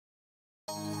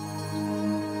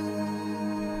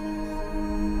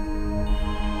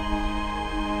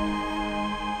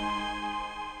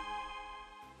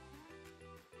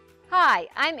Hi,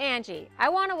 I'm Angie. I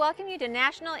want to welcome you to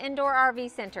National Indoor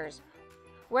RV Centers,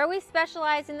 where we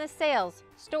specialize in the sales,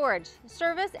 storage,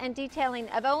 service, and detailing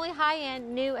of only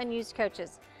high-end new and used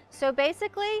coaches. So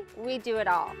basically, we do it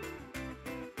all.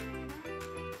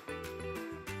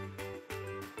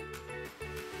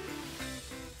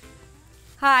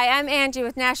 Hi, I'm Angie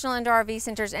with National Indoor RV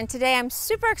Centers, and today I'm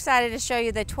super excited to show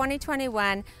you the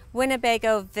 2021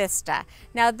 Winnebago Vista.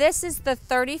 Now this is the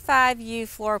 35U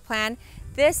floor plan.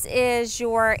 This is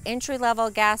your entry-level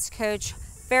gas coach,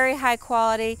 very high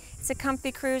quality. It's a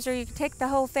comfy cruiser. You can take the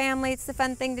whole family. It's the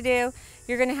fun thing to do.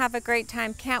 You're gonna have a great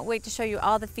time. Can't wait to show you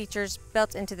all the features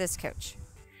built into this coach.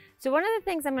 So one of the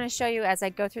things I'm going to show you as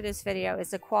I go through this video is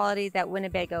the quality that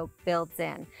Winnebago builds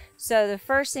in. So the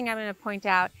first thing I'm going to point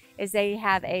out is they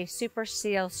have a super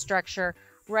seal structure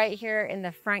right here in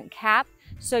the front cap.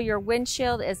 So your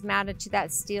windshield is mounted to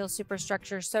that steel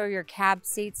superstructure, so are your cab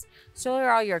seats, so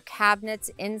are all your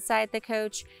cabinets inside the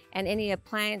coach, and any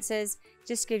appliances.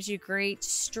 Just gives you great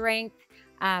strength,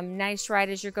 nice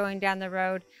ride as you're going down the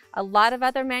road. A lot of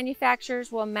other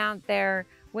manufacturers will mount their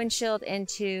windshield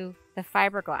into the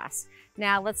fiberglass.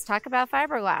 Now let's talk about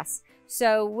fiberglass.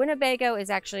 So Winnebago is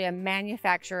actually a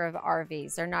manufacturer of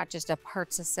RVs. They're not just a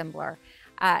parts assembler.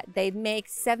 They make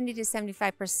 70 to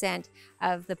 75%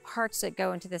 of the parts that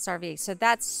go into this RV. So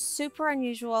that's super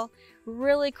unusual,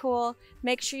 really cool.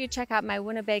 Make sure you check out my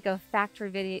Winnebago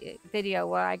factory video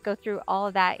where I go through all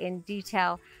of that in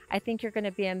detail. I think you're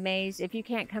gonna be amazed. If you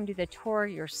can't come do the tour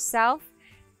yourself,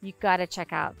 you gotta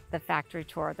check out the factory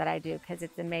tour that I do because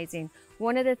it's amazing.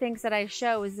 One of the things that I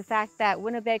show is the fact that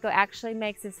Winnebago actually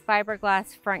makes this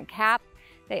fiberglass front cap.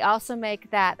 They also make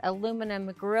that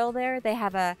aluminum grill there. They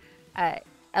have a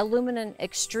aluminum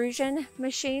extrusion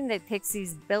machine that takes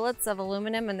these billets of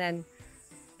aluminum, and then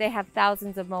they have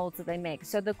thousands of molds that they make.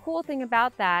 So the cool thing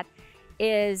about that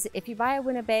is if you buy a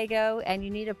Winnebago and you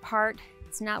need a part,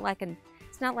 it's not like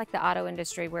the auto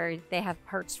industry where they have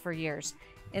parts for years.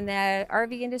 In the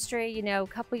RV industry, you know, a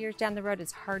couple years down the road,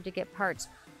 it's hard to get parts.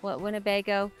 Well, at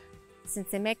Winnebago, since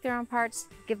they make their own parts,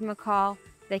 give them a call.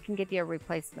 They can give you a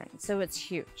replacement. So it's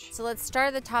huge. So let's start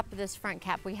at the top of this front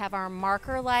cap. We have our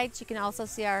marker lights. You can also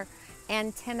see our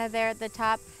antenna there at the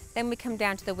top. Then we come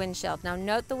down to the windshield. Now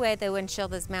note the way the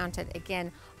windshield is mounted.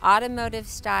 Again, automotive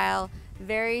style,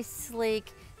 very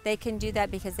sleek. They can do that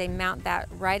because they mount that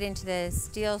right into the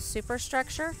steel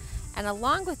superstructure. And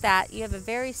along with that, you have a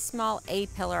very small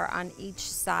A-pillar on each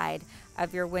side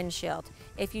of your windshield.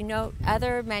 If you note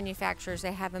other manufacturers,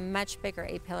 they have a much bigger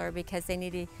A-pillar because they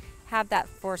need to have that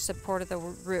for support of the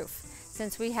roof.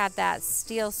 Since we have that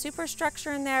steel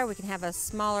superstructure in there, we can have a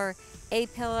smaller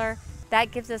A-pillar.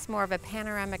 That gives us more of a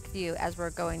panoramic view as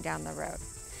we're going down the road.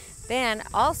 Then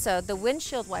also the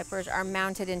windshield wipers are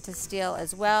mounted into steel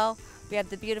as well. We have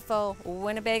the beautiful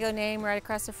Winnebago name right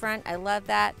across the front. I love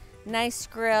that. Nice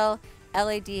grill,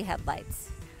 LED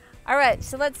headlights. All right,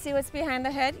 so let's see what's behind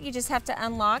the hood. You just have to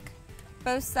unlock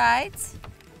both sides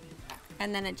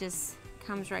and then it just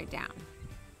comes right down.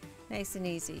 Nice and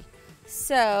easy.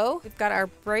 So we've got our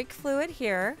brake fluid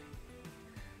here,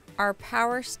 our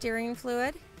power steering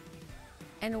fluid,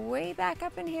 and way back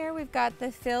up in here we've got the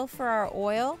fill for our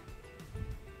oil,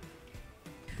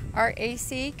 our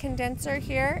AC condenser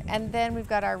here, and then we've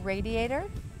got our radiator.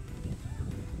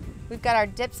 We've got our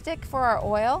dipstick for our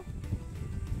oil,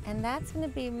 and that's going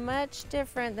to be much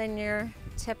different than your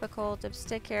typical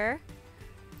dipstick here.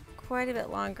 Quite a bit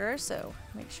longer, so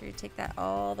make sure you take that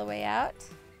all the way out.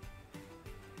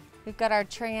 We've got our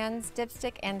trans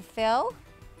dipstick and fill,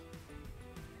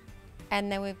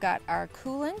 and then we've got our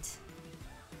coolant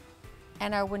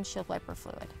and our windshield wiper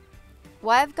fluid.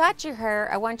 While I've got you here,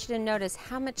 I want you to notice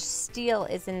how much steel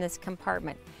is in this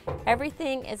compartment.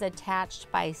 Everything is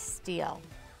attached by steel.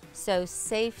 So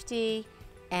safety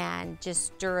and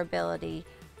just durability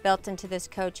built into this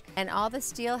coach. And all the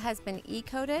steel has been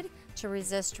E-coated to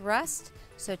resist rust.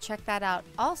 So check that out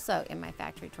also in my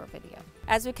factory tour video.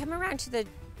 As we come around to the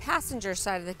passenger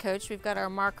side of the coach, we've got our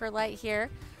marker light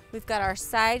here. We've got our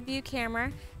side view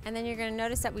camera, and then you're going to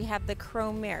notice that we have the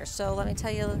chrome mirrors. So let me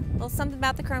tell you a little something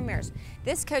about the chrome mirrors.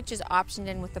 This coach is optioned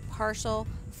in with the partial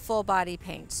full body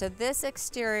paint. So this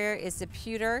exterior is the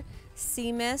pewter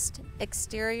sea mist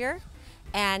exterior,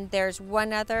 and there's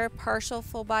one other partial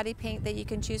full body paint that you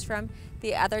can choose from.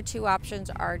 The other two options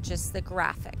are just the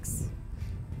graphics.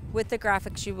 With the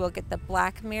graphics, you will get the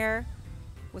black mirror.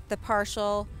 With the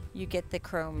partial, you get the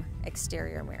chrome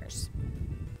exterior mirrors.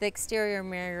 The exterior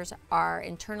mirrors are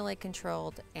internally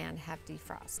controlled and have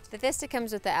defrost. The Vista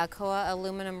comes with the Alcoa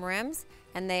aluminum rims,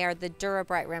 and they are the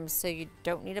Dura-Bright rims, so you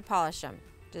don't need to polish them.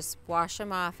 Just wash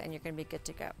them off and you're going to be good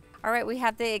to go. All right, we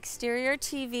have the exterior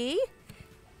TV.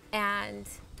 and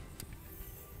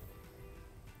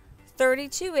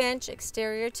 32-inch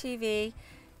exterior TV.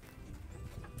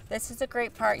 This is a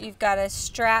great part. You've got a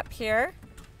strap here,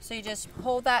 so you just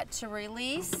pull that to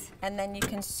release, and then you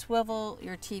can swivel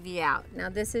your TV out. Now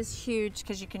this is huge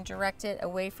because you can direct it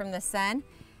away from the sun.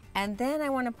 And then I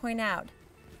want to point out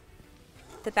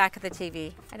the back of the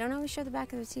TV. I don't always show the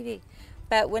back of the TV,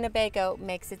 but Winnebago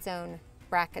makes its own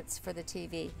brackets for the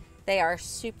TV. They are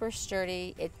super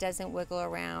sturdy. It doesn't wiggle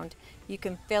around. You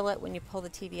can feel it when you pull the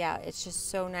TV out. It's just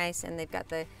so nice, and they've got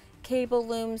the cable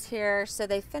looms here, so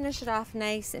they finish it off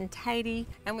nice and tidy.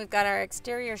 And we've got our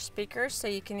exterior speakers, so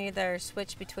you can either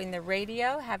switch between the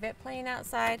radio, have it playing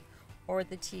outside, or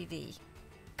the TV.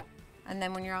 And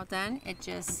then when you're all done, it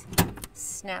just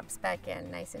snaps back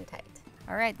in nice and tight.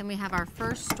 All right, then we have our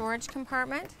first storage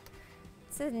compartment.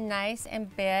 It's nice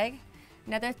and big.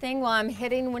 Another thing, while I'm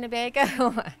hitting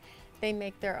Winnebago, they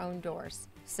make their own doors.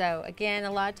 So again,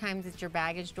 a lot of times it's your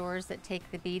baggage doors that take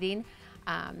the beating.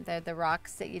 They're the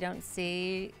rocks that you don't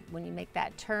see. When you make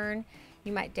that turn,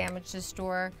 you might damage this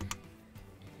door.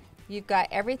 You've got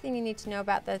everything you need to know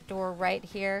about the door right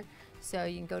here. So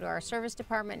you can go to our service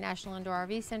department, National Indoor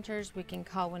RV Centers. We can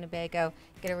call Winnebago,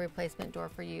 get a replacement door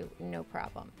for you, no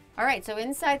problem. All right, so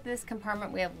inside this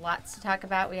compartment, we have lots to talk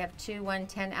about. We have two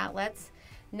 110 outlets.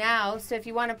 Now, so if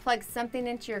you want to plug something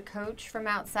into your coach from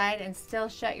outside and still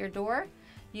shut your door,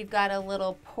 you've got a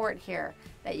little port here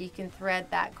that you can thread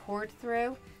that cord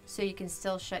through so you can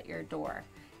still shut your door.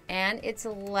 And it's a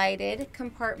lighted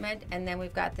compartment, and then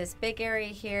we've got this big area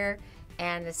here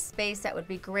and a space that would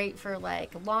be great for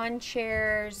like lawn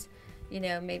chairs, you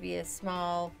know, maybe a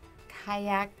small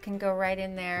kayak can go right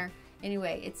in there.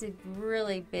 Anyway, it's a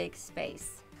really big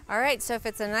space. All right, so if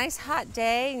it's a nice hot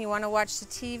day and you want to watch the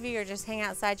TV or just hang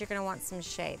outside, you're going to want some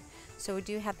shade. So we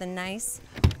do have the nice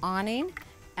awning,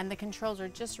 and the controls are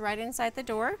just right inside the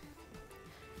door.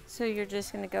 So you're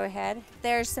just going to go ahead.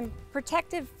 There's some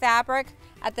protective fabric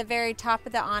at the very top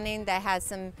of the awning that has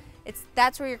some,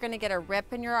 that's where you're going to get a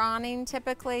rip in your awning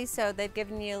typically, so they've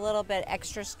given you a little bit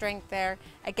extra strength there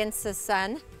against the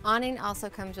sun. Awning also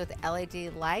comes with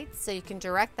LED lights, so you can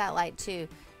direct that light too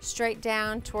straight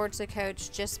down towards the coach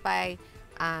just by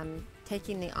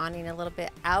taking the awning a little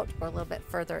bit out or a little bit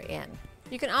further in.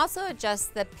 You can also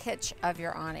adjust the pitch of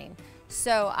your awning.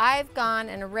 So I've gone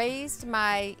and raised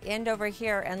my end over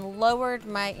here and lowered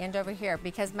my end over here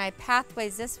because my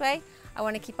pathway's this way. I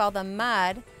want to keep all the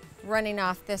mud running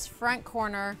off this front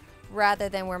corner rather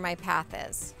than where my path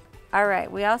is. All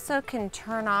right, we also can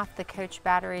turn off the coach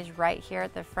batteries right here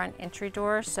at the front entry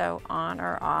door, so on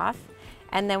or off.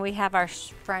 And then we have our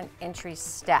front entry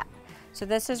step. So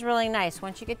this is really nice.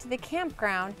 Once you get to the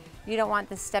campground, you don't want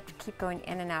the step to keep going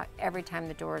in and out every time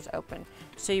the door is open.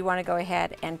 So you want to go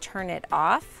ahead and turn it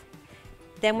off.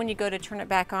 Then when you go to turn it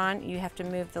back on, you have to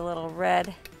move the little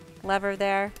red lever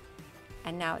there,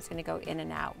 and now it's going to go in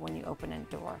and out when you open a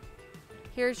door.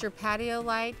 Here's your patio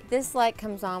light. This light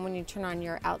comes on when you turn on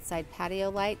your outside patio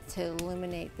light to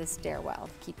illuminate the stairwell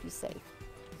to keep you safe.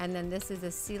 And then this is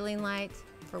a ceiling light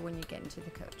for when you get into the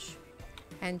coach.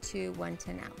 And two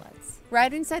 110 outlets.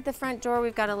 Right inside the front door,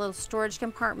 we've got a little storage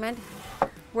compartment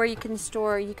where you can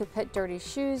store, you could put dirty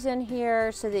shoes in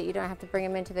here so that you don't have to bring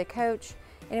them into the coach.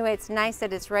 Anyway, it's nice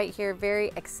that it's right here,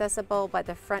 very accessible by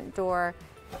the front door,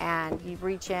 and you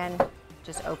reach in,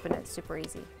 just open it, super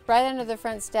easy. Right under the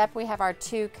front step, we have our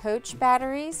two coach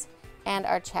batteries and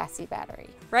our chassis battery.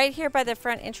 Right here by the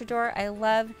front entry door, I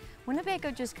love Winnebago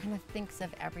just kind of thinks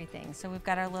of everything. So we've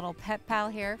got our little pet pal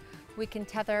here. We can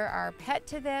tether our pet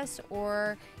to this,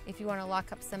 or if you want to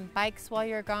lock up some bikes while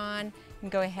you're gone, you can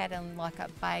go ahead and lock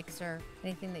up bikes or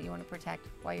anything that you want to protect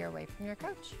while you're away from your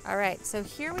coach. All right, so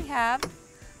here we have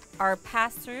our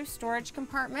pass-through storage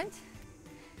compartment,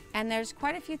 and there's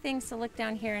quite a few things to look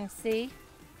down here and see.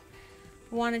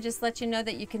 I want to just let you know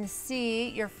that you can see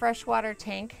your freshwater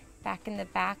tank back in the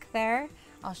back there.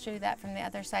 I'll show you that from the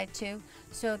other side too.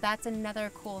 So that's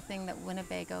another cool thing that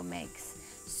Winnebago makes.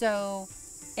 So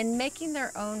in making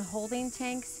their own holding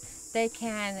tanks, they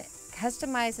can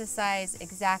customize the size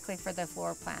exactly for the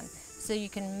floor plan. So you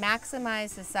can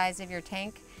maximize the size of your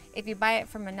tank. If you buy it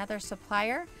from another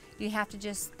supplier, you have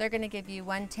to they're gonna give you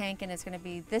one tank and it's gonna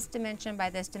be this dimension by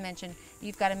this dimension.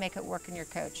 You've gotta make it work in your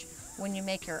coach. When you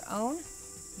make your own,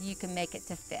 you can make it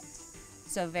to fit.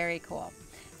 So very cool.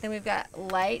 Then we've got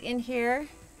light in here,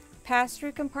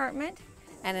 pass-through compartment,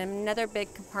 and another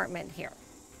big compartment here.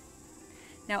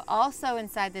 Now also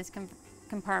inside this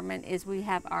compartment is we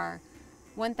have our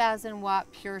 1000 watt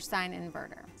pure sine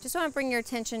inverter. Just want to bring your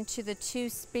attention to the two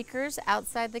speakers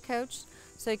outside the coach.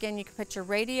 So again, you can put your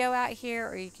radio out here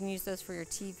or you can use those for your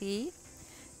TV.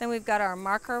 Then we've got our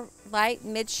marker light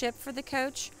midship for the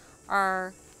coach,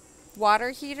 our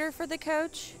water heater for the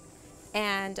coach,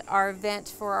 and our vent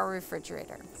for our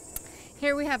refrigerator.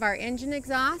 Here we have our engine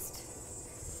exhaust,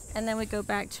 and then we go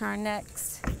back to our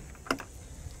next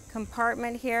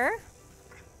compartment here.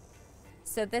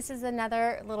 So this is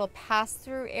another little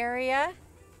pass-through area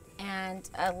and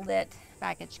a lit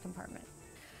baggage compartment.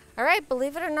 All right,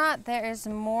 believe it or not, there is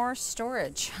more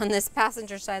storage on this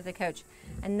passenger side of the coach.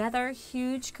 Another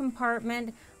huge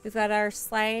compartment. We've got our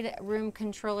slide room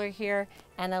controller here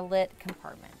and a lit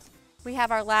compartment. We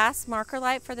have our last marker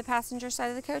light for the passenger side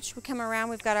of the coach. We come around,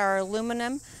 we've got our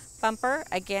aluminum bumper.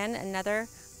 Again, another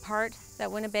part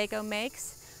that Winnebago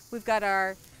makes. We've got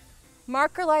our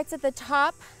marker lights at the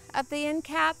top of the end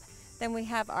cap. Then we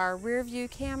have our rear view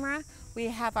camera. We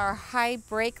have our high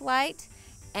brake light,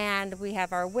 and we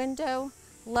have our window.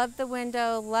 Love the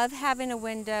window, love having a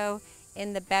window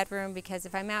in the bedroom, because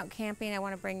if I'm out camping, I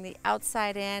want to bring the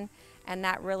outside in, and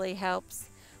that really helps.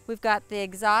 We've got the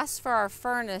exhaust for our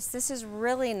furnace. This is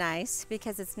really nice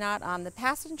because it's not on the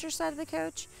passenger side of the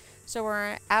coach. So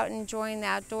we're out enjoying the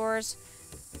outdoors.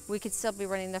 We could still be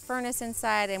running the furnace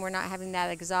inside, and we're not having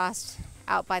that exhaust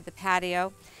out by the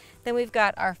patio. Then we've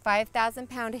got our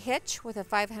 5,000-pound hitch with a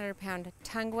 500-pound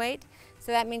tongue weight.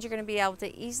 So that means you're going to be able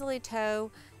to easily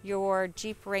tow your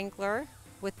Jeep Wrangler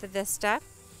with the Vista.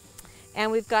 And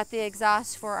we've got the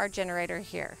exhaust for our generator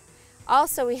here.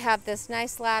 Also, we have this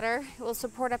nice ladder. It will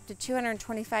support up to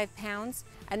 225 pounds.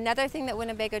 Another thing that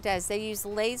Winnebago does, they use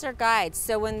laser guides.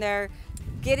 So when they're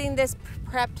getting this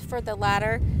prepped for the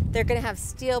ladder, they're going to have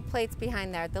steel plates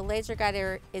behind there. The laser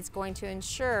guide is going to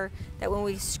ensure that when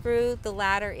we screw the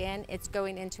ladder in, it's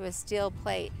going into a steel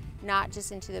plate, not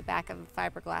just into the back of a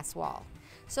fiberglass wall.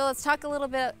 So let's talk a little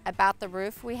bit about the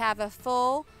roof. We have a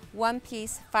full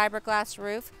one-piece fiberglass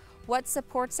roof. What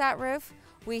supports that roof?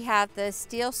 We have the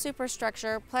steel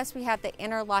superstructure, plus we have the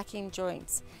interlocking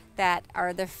joints that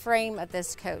are the frame of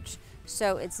this coach.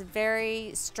 So it's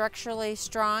very structurally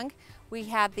strong. We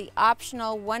have the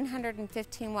optional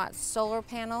 115-watt solar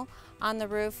panel on the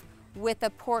roof with a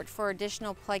port for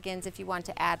additional plug-ins if you want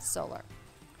to add solar.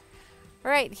 All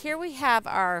right, here we have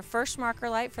our first marker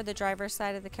light for the driver's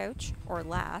side of the coach, or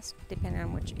last, depending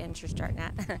on which end you're starting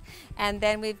at. And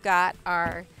then we've got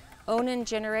our Awning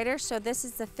generator. So this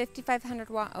is the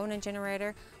 5,500-watt Awning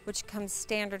generator, which comes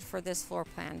standard for this floor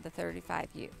plan, the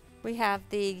 35U. We have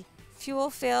the fuel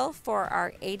fill for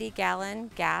our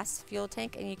 80-gallon gas fuel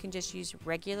tank, and you can just use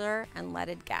regular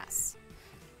unleaded gas.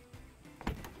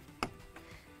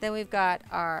 Then we've got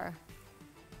our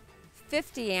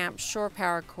 50-amp shore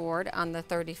power cord on the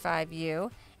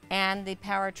 35U and the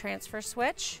power transfer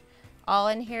switch, all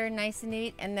in here nice and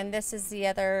neat. And then this is the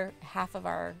other half of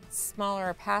our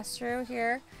smaller pass-through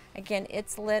here. Again,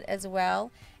 it's lit as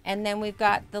well. And then we've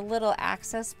got the little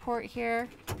access port here,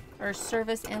 or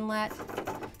service inlet.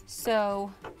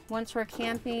 So once we're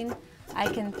camping, I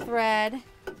can thread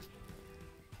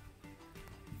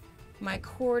my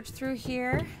cord through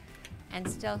here and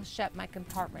still shut my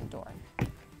compartment door.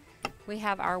 We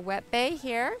have our wet bay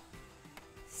here.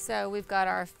 So we've got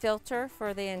our filter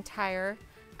for the entire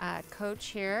coach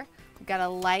here. We've got a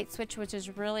light switch, which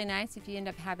is really nice if you end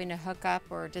up having to hook up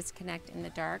or disconnect in the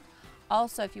dark.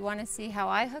 Also, if you want to see how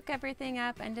I hook everything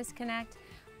up and disconnect,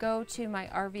 go to my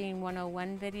RVing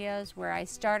 101 videos where I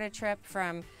start a trip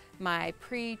from my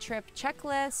pre-trip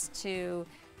checklist to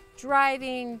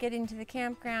driving, getting to the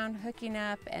campground, hooking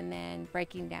up, and then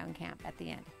breaking down camp at the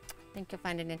end. I think you'll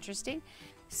find it interesting.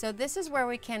 So this is where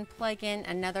we can plug in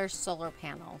another solar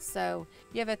panel. So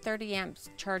you have a 30-amp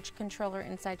charge controller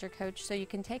inside your coach, so you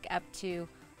can take up to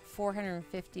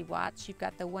 450 watts. You've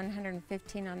got the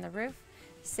 115 on the roof.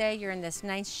 Say you're in this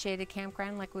nice shaded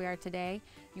campground like we are today.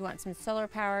 You want some solar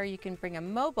power, you can bring a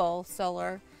mobile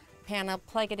solar panel,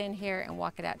 plug it in here, and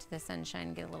walk it out to the sunshine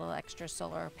and get a little extra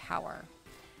solar power.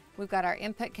 We've got our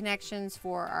input connections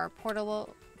for our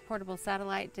portable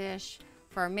satellite dish,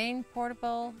 for our main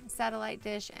portable satellite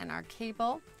dish, and our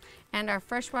cable, and our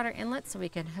freshwater inlet so we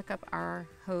can hook up our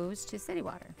hose to city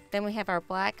water. Then we have our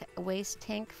black waste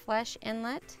tank flush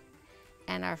inlet,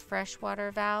 and our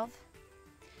freshwater valve,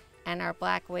 and our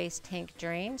black waste tank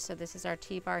drain. So this is our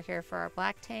T-bar here for our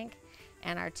black tank,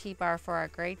 and our T-bar for our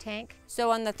gray tank.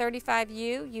 So on the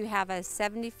 35U, you have a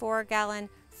 74-gallon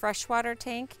freshwater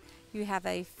tank, you have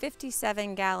a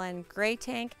 57-gallon gray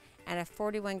tank, and a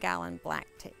 41-gallon black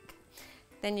tank.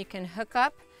 Then you can hook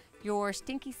up your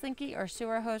stinky slinky or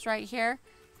sewer hose right here,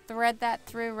 thread that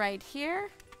through right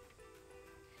here,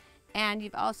 and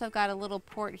you've also got a little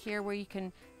port here where you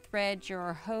can thread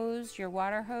your hose, your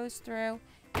water hose through,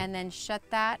 and then shut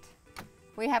that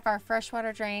We have our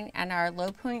freshwater drain and our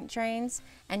low point drains,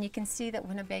 and you can see that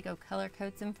Winnebago color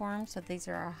codes them for them. So these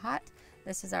are our hot,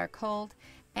 this is our cold,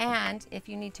 and if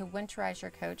you need to winterize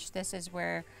your coach, this is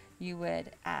where you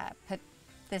would put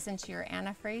this into your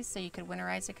antifreeze so you could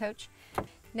winterize a coach.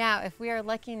 Now, if we are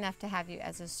lucky enough to have you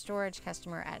as a storage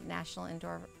customer at National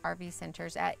Indoor RV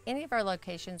Centers, at any of our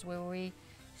locations where we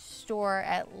store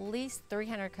at least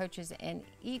 300 coaches in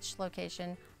each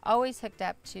location, always hooked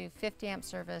up to 50 amp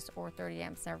service or 30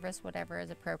 amp service, whatever is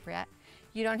appropriate.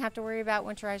 You don't have to worry about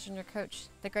winterizing your coach.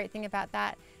 The great thing about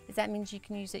that is that means you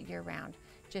can use it year round.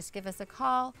 Just give us a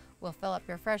call, we'll fill up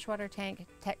your freshwater tank,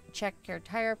 check your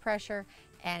tire pressure,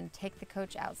 and take the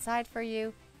coach outside for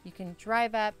you. You can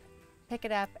drive up, pick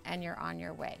it up, and you're on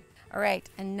your way. All right,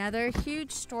 another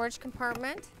huge storage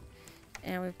compartment.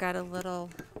 And we've got a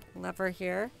little lever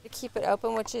here to keep it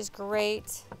open, which is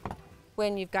great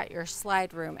when you've got your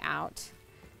slide room out.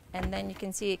 And then you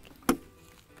can see it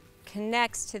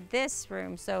connects to this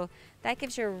room. So that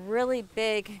gives you a really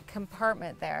big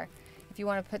compartment there if you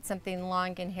want to put something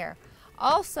long in here.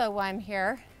 Also, while I'm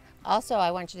here,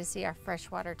 I want you to see our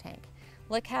freshwater tank.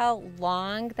 Look how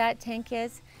long that tank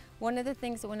is. One of the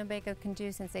things that Winnebago can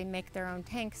do, since they make their own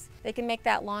tanks, they can make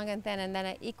that long and thin, and then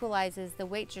it equalizes the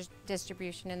weight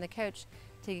distribution in the coach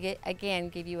to again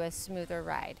give you a smoother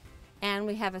ride. And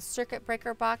we have a circuit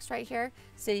breaker box right here,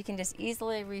 so you can just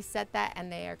easily reset that,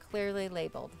 and they are clearly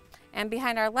labeled. And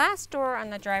behind our last door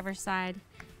on the driver's side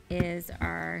is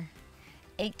our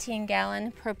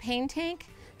 18-gallon propane tank.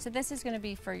 So this is going to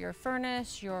be for your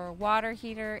furnace, your water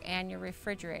heater, and your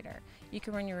refrigerator. You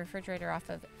can run your refrigerator off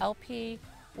of LP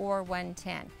or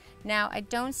 110. Now, I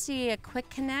don't see a quick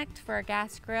connect for a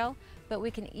gas grill, but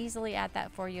we can easily add that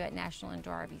for you at National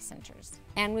Indoor RV Centers.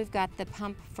 And we've got the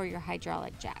pump for your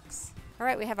hydraulic jacks. All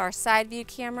right, we have our side view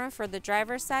camera for the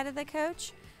driver's side of the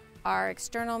coach, our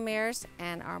external mirrors,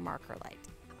 and our marker light.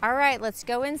 All right, let's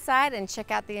go inside and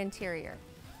check out the interior.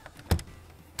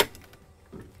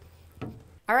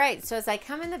 All right, so as I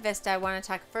come in the Vista, I want to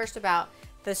talk first about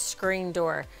the screen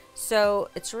door. So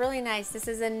it's really nice. This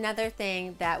is another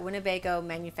thing that Winnebago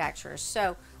manufactures.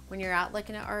 So when you're out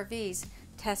looking at RVs,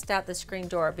 test out the screen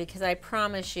door, because I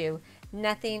promise you,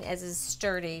 nothing is as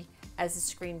sturdy as the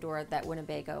screen door that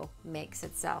Winnebago makes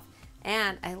itself.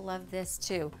 And I love this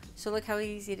too. So look how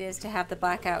easy it is to have the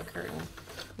blackout curtain.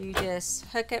 You just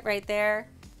hook it right there,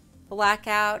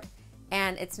 blackout,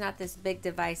 and it's not this big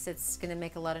device that's gonna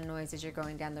make a lot of noise as you're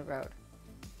going down the road.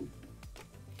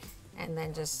 And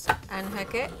then just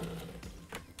unhook it,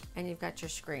 and you've got your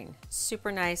screen.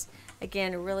 Super nice.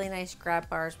 Again, really nice grab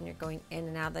bars when you're going in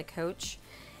and out of the coach.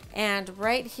 And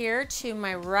right here to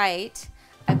my right,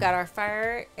 I've got our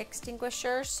fire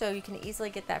extinguisher, so you can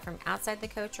easily get that from outside the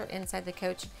coach or inside the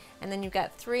coach. And then you've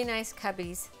got 3 nice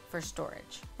cubbies for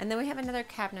storage. And then we have another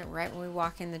cabinet right when we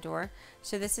walk in the door.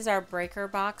 So this is our breaker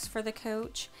box for the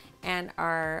coach and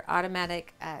our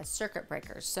automatic circuit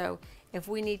breakers. So if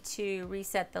we need to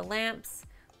reset the lamps,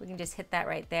 we can just hit that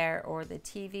right there, or the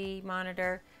TV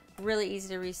monitor. Really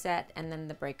easy to reset, and then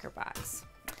the breaker box.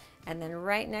 And then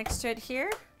right next to it here,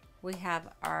 we have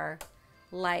our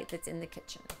light that's in the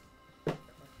kitchen.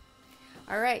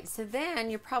 All right, so then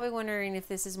you're probably wondering if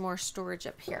this is more storage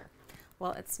up here.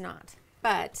 Well, it's not,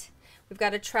 but we've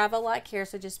got a travel lock here,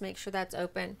 so just make sure that's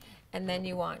open, and then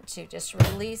you want to just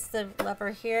release the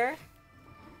lever here.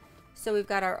 So we've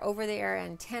got our over-the-air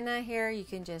antenna here. You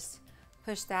can just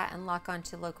push that and lock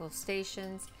onto local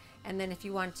stations. And then if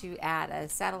you want to add a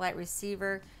satellite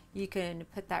receiver, you can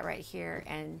put that right here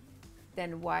and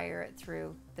then wire it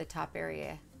through the top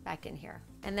area back in here.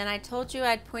 And then I told you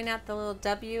I'd point out the little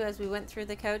W as we went through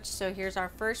the coach. So here's our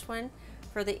first one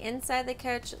for the inside of the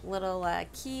coach, little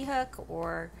key hook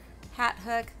or hat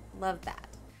hook. Love that.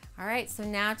 All right, so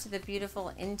now to the beautiful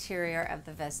interior of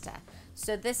the Vista.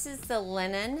 So this is the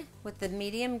linen with the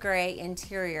medium gray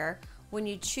interior. When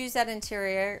you choose that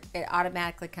interior, it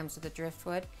automatically comes with a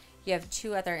driftwood. You have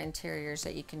 2 other interiors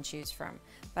that you can choose from,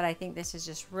 but I think this is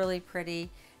just really pretty,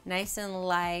 nice and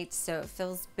light, so it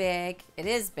feels big. It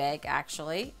is big,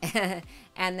 actually.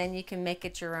 And then you can make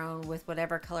it your own with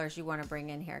whatever colors you want to bring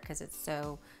in here, because it's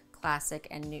so classic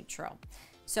and neutral.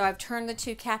 So I've turned the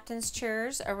 2 captain's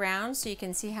chairs around so you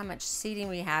can see how much seating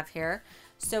we have here.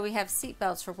 So we have seat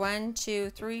belts for 1, 2,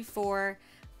 3, 4,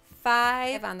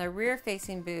 5 on the rear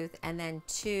facing booth, and then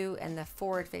 2 in the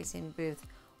forward facing booth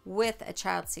with a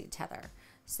child seat tether.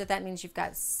 So that means you've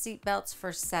got seat belts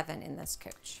for 7 in this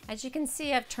coach. As you can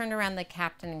see, I've turned around the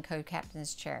captain and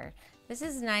co-captain's chair. This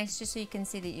is nice just so you can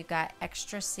see that you've got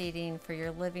extra seating for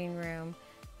your living room,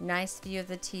 nice view of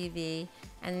the TV.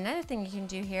 And another thing you can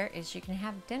do here is you can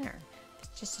have dinner. If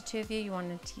it's just the 2 of you, you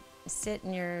want to sit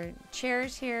in your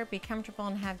chairs here, be comfortable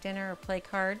and have dinner or play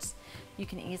cards, you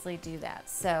can easily do that.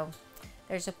 So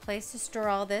there's a place to store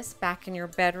all this back in your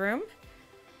bedroom.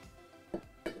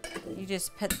 You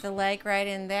just put the leg right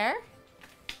in there.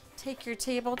 Take your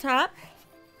tabletop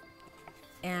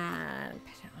and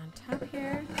put it on top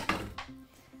here.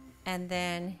 And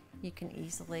then you can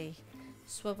easily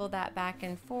swivel that back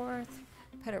and forth,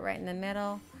 put it right in the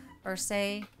middle, or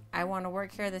say, I want to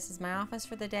work here, this is my office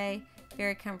for the day.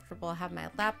 Very comfortable, have my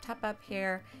laptop up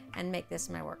here and make this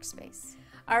my workspace.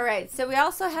 All right, so we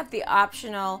also have the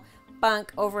optional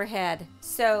bunk overhead.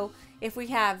 So if we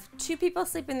have 2 people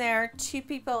sleeping there, 2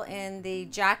 people in the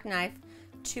jackknife,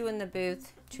 2 in the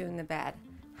booth, 2 in the bed.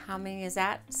 How many is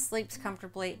that? Sleeps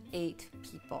comfortably 8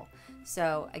 people.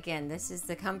 So again, this is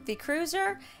the comfy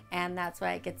cruiser, and that's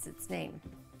why it gets its name.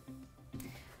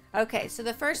 Okay, so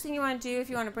the first thing you want to do if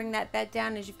you want to bring that bed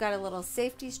down is you've got a little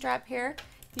safety strap here.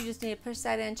 You just need to push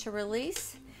that in to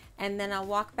release, and then I'll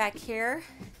walk back here,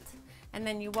 and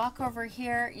then you walk over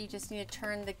here. You just need to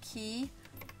turn the key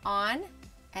on,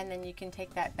 and then you can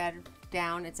take that bed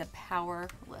down. It's a power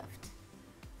lift.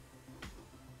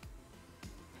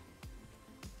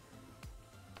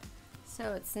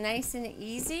 So it's nice and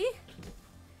easy.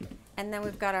 And then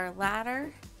we've got our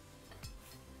ladder.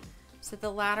 So the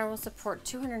ladder will support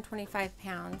 225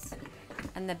 pounds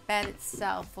and the bed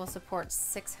itself will support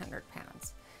 600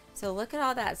 pounds. So look at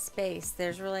all that space.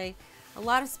 There's really a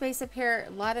lot of space up here,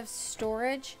 a lot of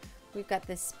storage. We've got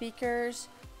the speakers.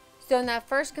 So in that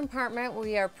first compartment,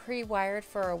 we are pre-wired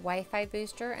for a Wi-Fi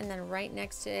booster, and then right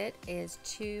next to it is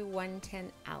 2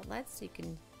 110 outlets, so you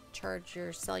can charge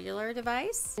your cellular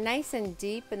device. Nice and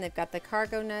deep, and they've got the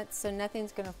cargo nuts, so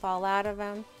nothing's gonna fall out of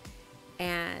them.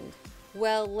 And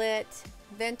well lit,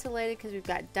 ventilated because we've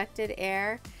got ducted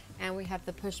air, and we have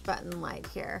the push button light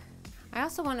here. I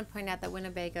also want to point out that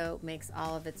Winnebago makes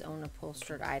all of its own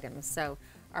upholstered items. So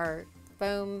our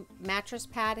foam mattress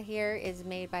pad here is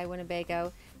made by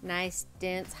Winnebago. Nice,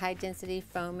 dense, high density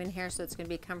foam in here, so it's going to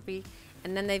be comfy.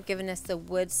 And then they've given us the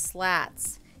wood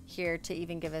slats here to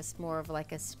even give us more of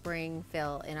like a spring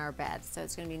feel in our bed. So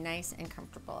it's going to be nice and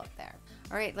comfortable up there.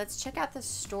 All right, let's check out the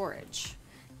storage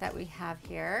that we have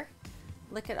here.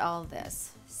 Look at all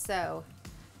this. So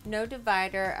no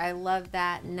divider. I love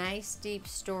that. Nice deep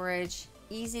storage,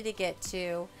 easy to get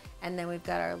to. And then we've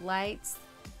got our lights,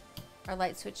 our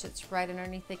light switch that's right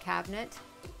underneath the cabinet.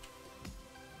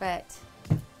 But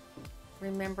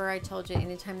remember, I told you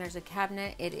anytime there's a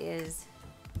cabinet, it is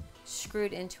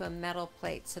screwed into a metal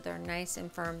plate, so they're nice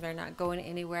and firm. They're not going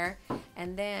anywhere.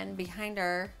 And then behind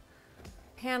our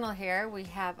panel here, we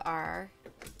have our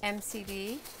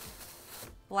MCD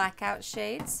blackout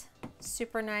shades.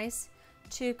 Super nice.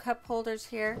 2 cup holders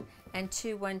here and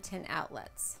 2 110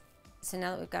 outlets. So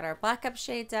now that we've got our blackout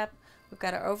shades up, we've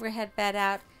got our overhead bed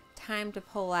out, time to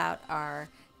pull out our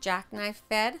jackknife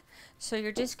bed. So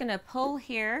you're just going to pull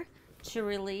here to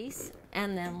release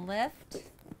and then lift,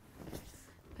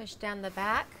 push down the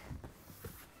back.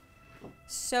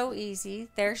 So easy.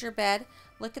 There's your bed.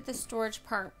 Look at the storage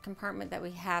compartment that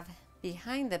we have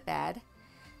behind the bed.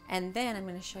 And then I'm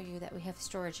going to show you that we have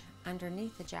storage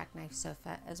underneath the jackknife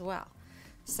sofa as well.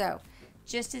 So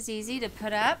just as easy to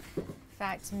put up. In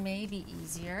fact, maybe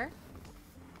easier.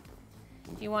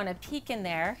 If you want to peek in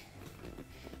there,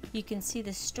 you can see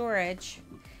the storage,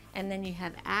 and then you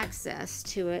have access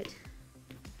to it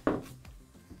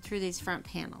through these front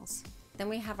panels. Then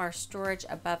we have our storage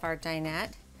above our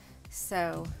dinette.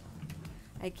 So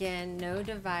again, no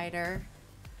divider.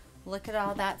 Look at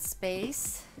all that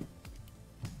space.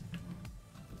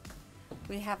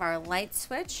 We have our light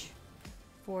switch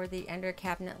for the under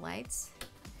cabinet lights,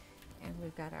 and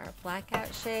we've got our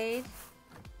blackout shade,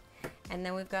 and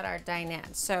then we've got our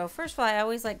dinette. So first of all, I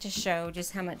always like to show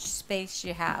just how much space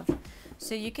you have.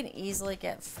 So you can easily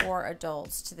get 4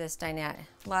 adults to this dinette.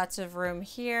 Lots of room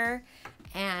here,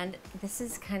 and this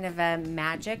is kind of a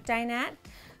magic dinette.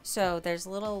 So there's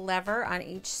a little lever on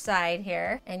each side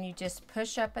here, and you just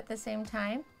push up at the same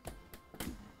time.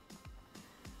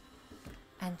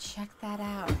 And check that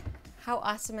out. How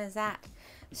awesome is that?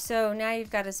 So now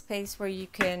you've got a space where you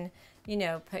can, you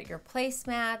know, put your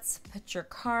placemats, put your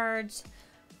cards.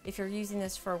 If you're using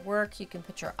this for work, you can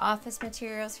put your office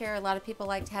materials here. A lot of people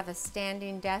like to have a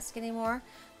standing desk anymore,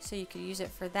 so you could use it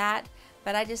for that.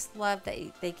 But I just love that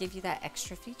they give you that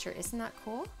extra feature. Isn't that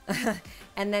cool?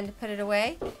 And then to put it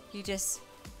away, you just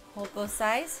hold both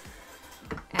sides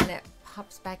and it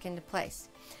pops back into place.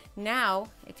 Now,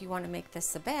 if you want to make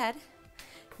this a bed,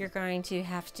 you're going to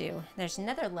have to, there's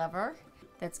another lever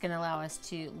that's going to allow us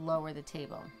to lower the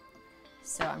table.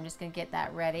 So I'm just going to get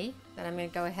that ready. Then I'm going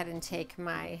to go ahead and take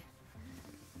my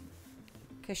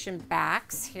cushion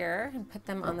backs here and put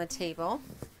them on the table.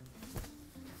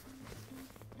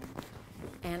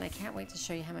 And I can't wait to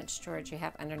show you how much storage you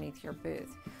have underneath your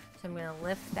booth. So I'm going to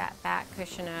lift that back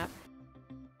cushion up.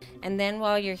 And then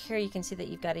while you're here, you can see that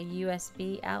you've got a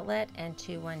USB outlet and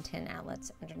two 110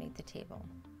 outlets underneath the table.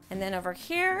 And then over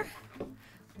here,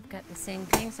 we've got the same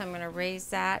thing, so I'm going to raise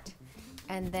that.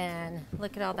 And then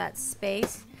look at all that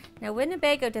space. Now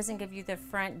Winnebago doesn't give you the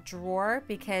front drawer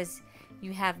because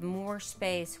you have more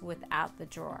space without the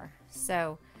drawer.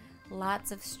 So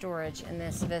lots of storage in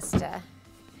this Vista.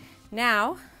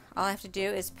 Now, all I have to do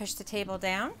is push the table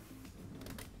down.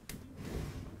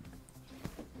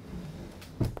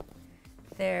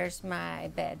 There's my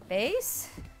bed base.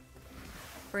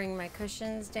 Bring my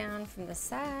cushions down from the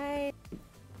side.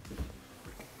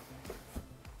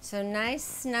 So nice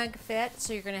snug fit,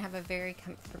 so you're gonna have a very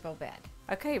comfortable bed.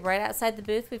 Okay, right outside the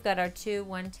booth, we've got our two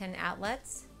 110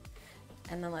 outlets.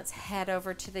 And then let's head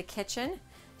over to the kitchen.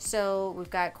 So we've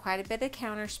got quite a bit of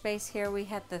counter space here. We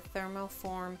have the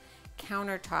thermoform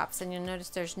countertops, and you'll notice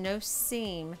there's no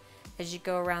seam as you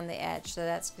go around the edge, so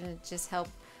that's going to just help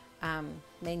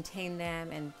maintain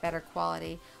them and better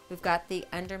quality. We've got the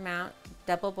undermount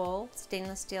double bowl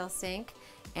stainless steel sink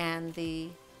and the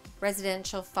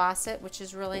residential faucet, which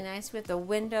is really nice, with the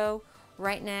window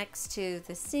right next to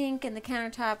the sink and the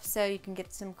countertop, so you can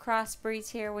get some cross breeze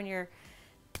here when you're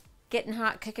getting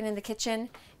hot cooking in the kitchen.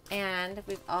 And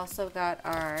we've also got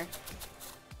our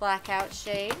blackout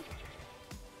shade.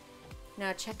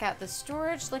 Now check out the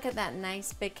storage. Look at that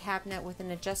nice big cabinet with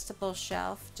an adjustable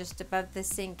shelf just above the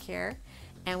sink here.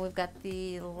 And we've got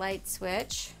the light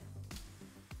switch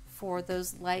for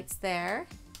those lights there,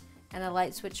 and a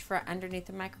light switch for underneath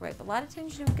the microwave. A lot of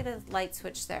times you don't get a light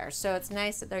switch there, so it's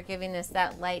nice that they're giving us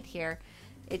that light here.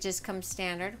 It just comes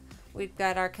standard. We've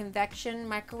got our convection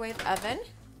microwave oven.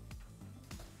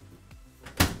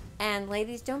 And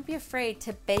ladies, don't be afraid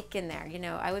to bake in there. You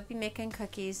know, I would be making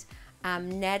cookies.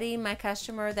 Nettie, my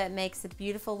customer that makes a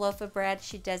beautiful loaf of bread,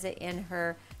 she does it in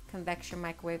her convection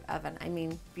microwave oven. I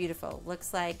mean, beautiful.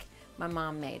 Looks like my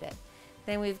mom made it.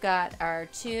 Then we've got our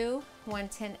two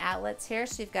 110 outlets here,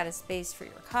 so you've got a space for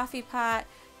your coffee pot,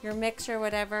 your mixer,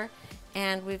 whatever.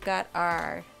 And we've got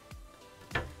our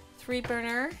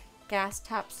 3-burner gas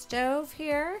top stove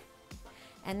here.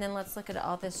 And then let's look at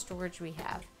all the storage we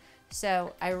have.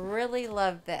 So I really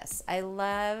love this. I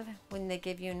love when they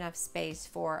give you enough space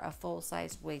for a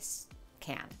full-size waste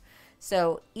can.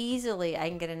 So easily I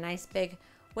can get a nice big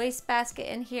waste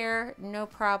basket in here, no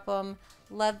problem.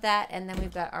 Love that. And then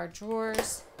we've got our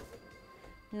drawers,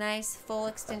 nice full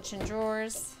extension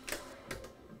drawers.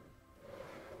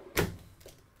 A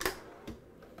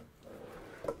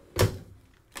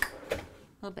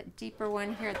little bit deeper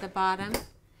one here at the bottom.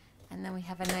 And then we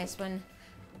have a nice one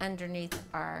underneath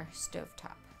our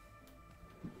stovetop.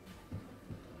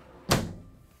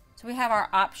 So we have our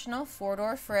optional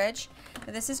 4-door fridge.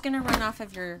 Now this is going to run off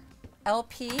of your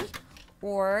LP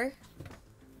or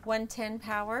 110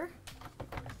 power.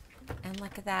 And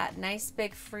look at that, nice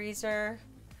big freezer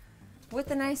with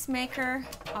an ice maker.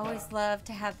 Always love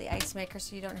to have the ice maker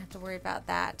so you don't have to worry about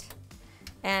that.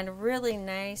 And really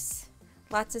nice,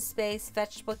 lots of space,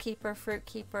 vegetable keeper, fruit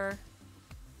keeper.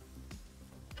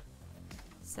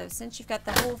 So since you've got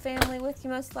the whole family with you,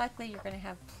 most likely you're going to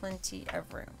have plenty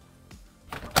of room.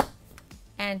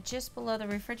 And just below the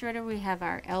refrigerator, we have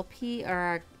our LP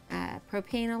or our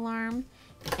propane alarm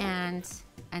and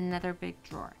another big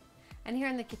drawer. And here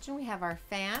in the kitchen, we have our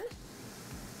fan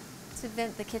to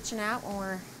vent the kitchen out when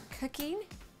we're cooking.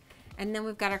 And then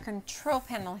we've got our control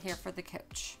panel here for the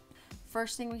coach.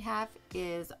 First thing we have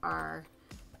is our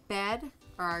bed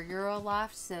or our Euro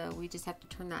loft. So we just have to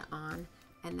turn that on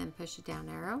and then push a down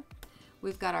arrow.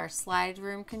 We've got our slide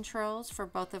room controls for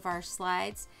both of our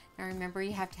slides. Now remember,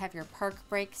 you have to have your park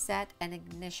brake set and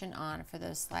ignition on for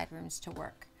those slide rooms to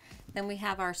work. Then we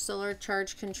have our solar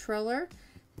charge controller.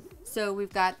 So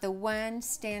we've got the one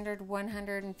standard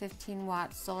 115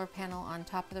 watt solar panel on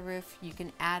top of the roof. You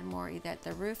can add more either at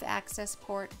the roof access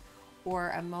port or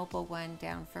a mobile one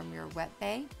down from your wet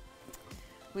bay.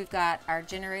 We've got our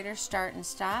generator start and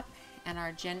stop and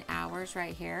our gen hours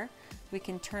right here. We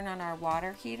can turn on our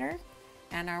water heater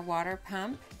and our water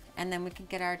pump, and then we can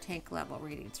get our tank level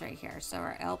readings right here. So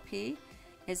our LP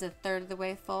is 1/3 of the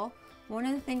way full. One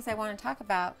of the things I want to talk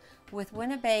about with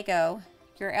Winnebago,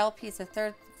 your LP is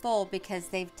 1/3 full because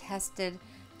they've tested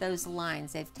those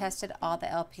lines. They've tested all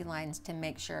the LP lines to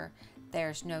make sure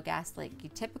there's no gas leak. You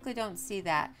typically don't see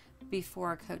that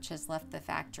before a coach has left the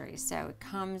factory. So it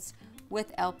comes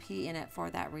with LP in it for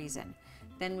that reason.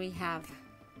 Then we have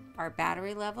our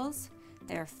battery levels.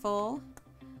 They're full,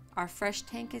 Our fresh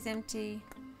tank is empty,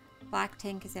 black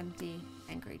tank is empty,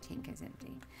 and gray tank is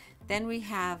empty. Then we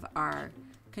have our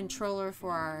controller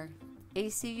for our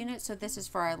AC unit. So this is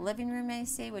for our living room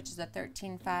AC, which is a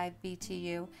 13.5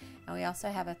 BTU. And we also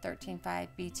have a 13.5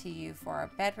 BTU for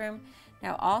our bedroom.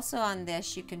 Now also on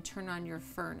this, you can turn on your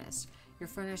furnace. Your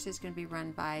furnace is going to be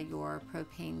run by your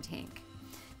propane tank.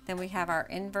 Then we have our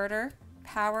inverter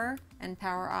power and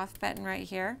power off button right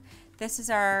here. This is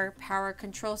our power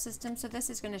control system. So this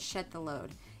is going to shed the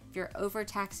load. If you're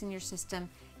overtaxing your system,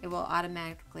 it will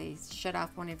automatically shut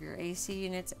off one of your AC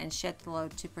units and shed the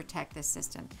load to protect the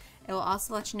system. It will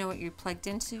also let you know what you're plugged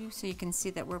into, so you can see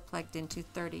that we're plugged into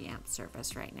 30 amp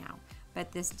service right now.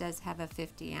 But this does have a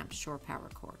 50 amp shore power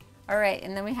cord. All right,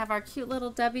 and then we have our cute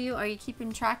little W. Are you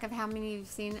keeping track of how many you've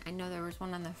seen? I know there was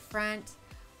one on the front,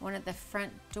 one at the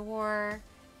front door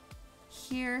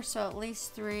here, so at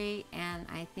least 3, and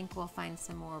I think we'll find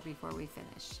some more before we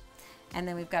finish. And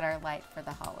then we've got our light for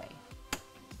the hallway.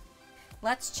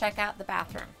 Let's check out the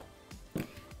bathroom.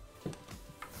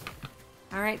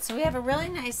 All right, so we have a really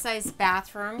nice sized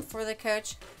bathroom for the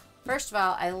coach. First of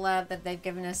all, I love that they've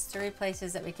given us 3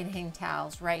 places that we can hang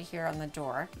towels right here on the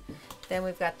door. Then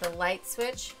we've got the light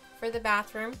switch for the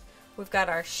bathroom. We've got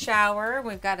our shower.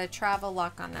 We've got a travel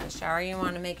lock on that shower. You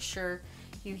want to make sure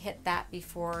you hit that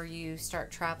before you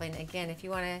start traveling. Again, if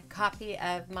you want a copy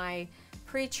of my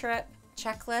pre-trip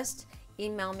checklist,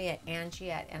 email me at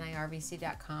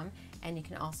Angie@NIRVC.com, and you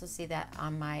can also see that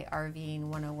on my RVing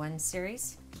 101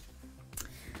 series.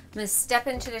 I'm going to step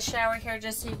into the shower here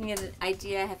just so you can get an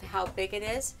idea of how big it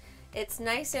is. It's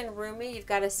nice and roomy. You've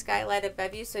got a skylight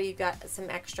above you, so you've got some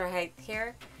extra height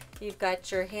here. You've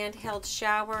got your handheld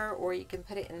shower, or you can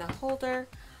put it in the holder,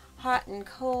 hot and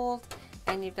cold,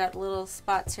 and you've got little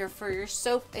spots here for your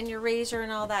soap and your razor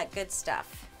and all that good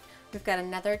stuff. We've got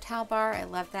another towel bar. I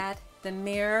love that. The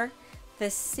mirror, the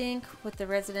sink with the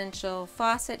residential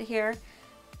faucet here,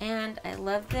 and I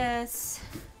love this.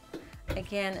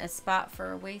 Again, a spot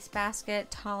for a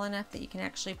wastebasket, tall enough that you can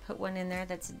actually put one in there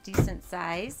that's a decent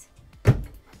size.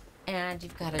 And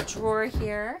you've got a drawer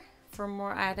here for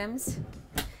more items,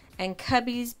 and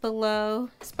cubbies below,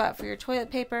 spot for your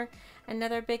toilet paper,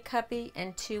 another big cubby,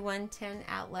 and 2 110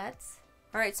 outlets.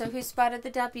 All right, so who spotted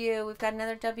the W? We've got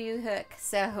another W hook,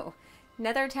 so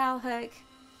another towel hook.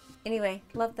 Anyway,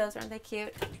 love those, aren't they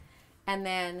cute? And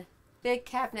then big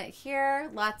cabinet here,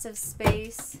 lots of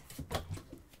space.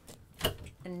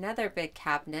 Another big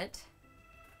cabinet.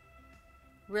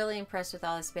 Really impressed with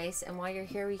all the space. And while you're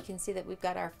here, you can see that we've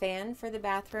got our fan for the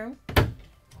bathroom,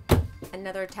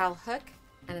 another towel hook,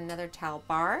 and another towel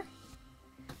bar.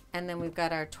 And then we've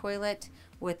got our toilet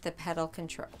with the pedal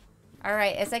control. All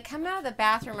right, as I come out of the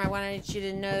bathroom, I wanted you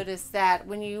to notice that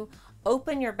when you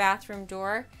open your bathroom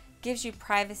door, it gives you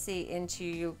privacy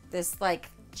into this like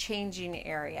changing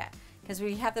area, because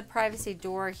we have the privacy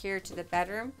door here to the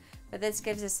bedroom, but this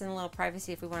gives us a little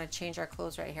privacy if we want to change our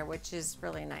clothes right here, which is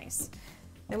really nice.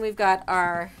 Then we've got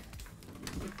our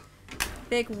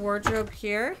big wardrobe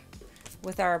here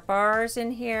with our bars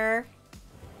in here,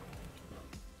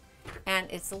 and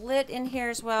it's lit in here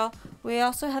as well. We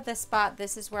also have the spot,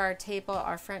 this is where our table,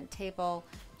 our front table,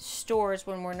 stores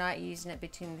when we're not using it,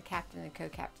 between the captain and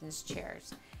co-captain's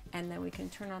chairs. And then we can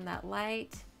turn on that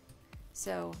light,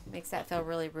 so it makes that feel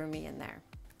really roomy in there.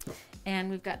 And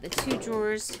we've got the 2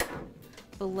 drawers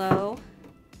below.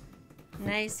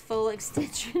 Nice full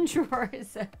extension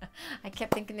drawers. I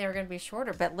kept thinking they were going to be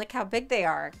shorter, but look how big they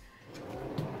are.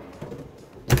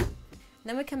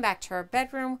 Then we come back to our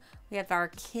bedroom. We have our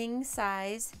king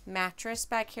size mattress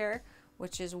back here,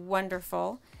 which is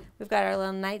wonderful. We've got our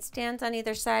little nightstands on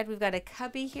either side. We've got a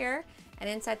cubby here, and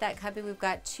inside that cubby we've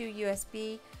got 2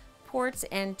 USB ports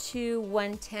and 2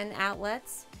 110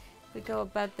 outlets. We go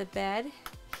above the bed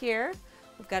here.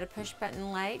 We've got a push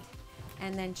button light,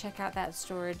 and then check out that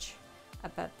storage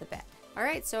above the bed. All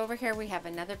right, so over here we have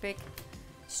another big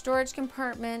storage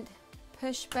compartment,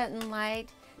 push button light.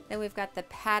 Then we've got the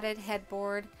padded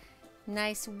headboard.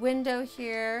 Nice window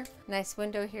here. Nice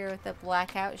window here with the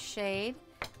blackout shade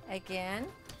again.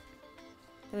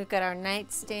 Then we've got our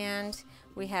nightstand.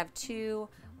 We have 2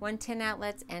 110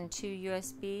 outlets and 2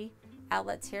 USB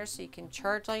outlets here, so you can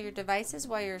charge all your devices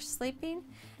while you're sleeping.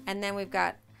 And then we've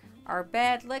got our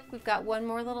bed. Look, we've got one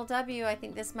more little W. I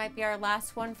think this might be our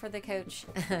last one for the coach.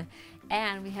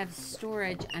 And we have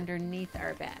storage underneath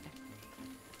our bed.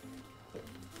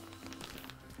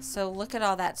 So look at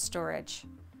all that storage.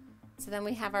 So then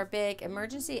we have our big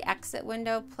emergency exit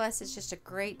window, plus it's just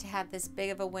great to have this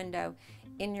big of a window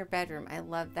in your bedroom. I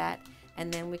love that.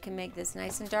 And then we can make this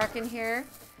nice and dark in here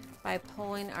by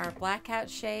pulling our blackout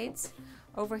shades.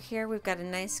 Over here we've got a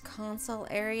nice console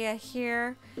area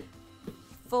here.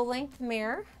 Full-length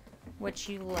mirror, which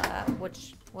you love,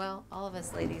 which, well, all of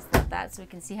us ladies love that, so we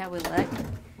can see how we look.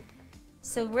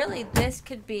 So really this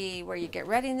could be where you get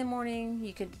ready in the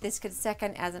morning. This could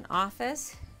second as an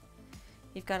office.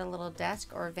 You've got a little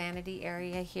desk or vanity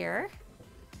area here.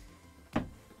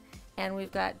 And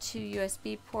we've got 2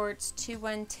 USB ports, 2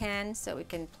 110, so we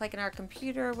can plug in our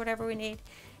computer or whatever we need.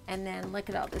 And then look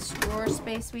at all this drawer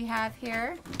space we have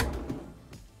here.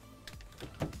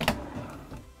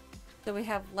 So we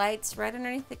have lights right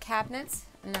underneath the cabinets,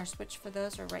 and our switch for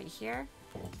those are right here.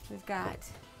 We've got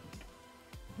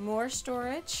more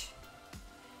storage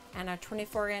and our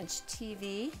 24-inch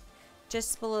TV.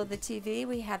 Just below the TV,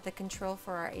 we have the control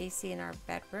for our AC in our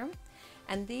bedroom.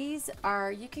 And these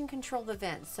are, you can control the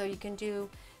vents. So you can do,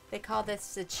 they call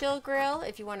this the chill grill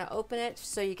if you want to open it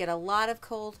so you get a lot of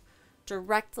cold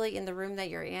directly in the room that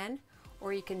you're in.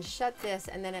 Or you can shut this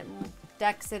and then it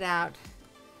ducts it out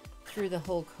through the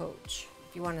whole coach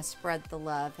if you want to spread the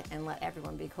love and let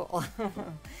everyone be cool.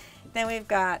 Then we've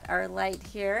got our light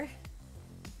here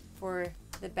for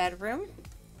the bedroom.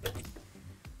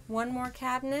 One more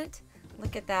cabinet.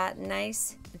 Look at that,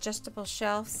 nice adjustable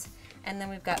shelves. And then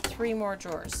we've got 3 more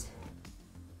drawers.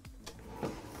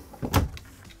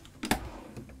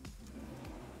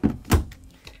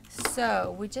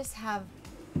 So we just have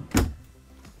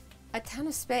a ton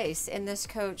of space in this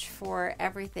coach for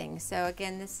everything. So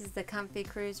again, this is the comfy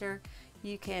cruiser.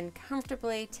 You can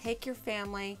comfortably take your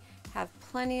family, have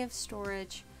plenty of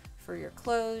storage for your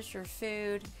clothes, your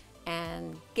food,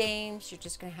 and games. You're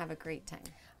just gonna have a great time.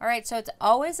 All right, so it's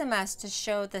always a must to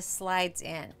show the slides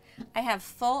in. I have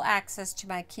full access to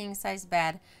my king size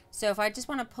bed. So if I just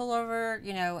wanna pull over,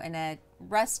 you know, in a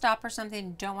rest stop or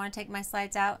something, don't wanna take my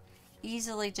slides out,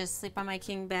 easily just sleep on my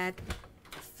king bed.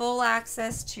 Full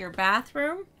access to your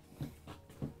bathroom.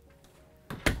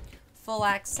 Full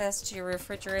access to your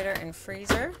refrigerator and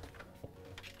freezer.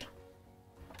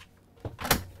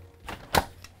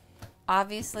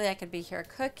 Obviously, I could be here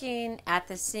cooking, at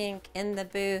the sink, in the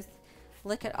booth.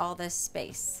 Look at all this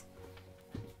space.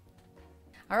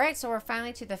 All right, so we're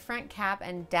finally to the front cab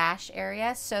and dash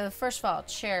area. So first of all,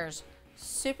 chairs,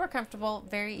 super comfortable,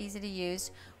 very easy to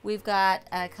use. We've got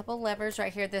a couple levers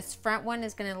right here. This front one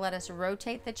is gonna let us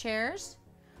rotate the chairs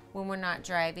when we're not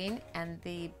driving, and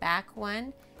the back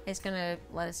one is gonna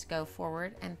let us go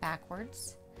forward and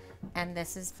backwards. And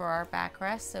this is for our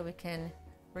backrest, so we can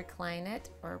recline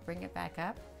it or bring it back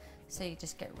up. So you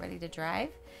just get ready to drive.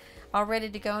 All ready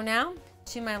to go now.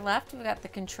 To my left, we've got the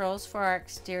controls for our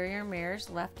exterior mirrors,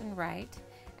 left and right.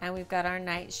 And we've got our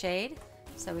night shade,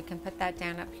 so we can put that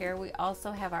down up here. We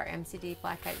also have our MCD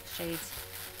black light shades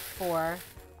for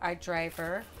our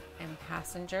driver and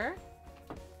passenger.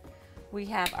 We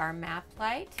have our map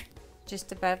light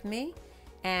just above me,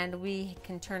 and we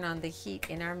can turn on the heat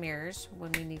in our mirrors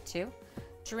when we need to.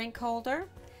 Drink holder.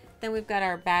 Then we've got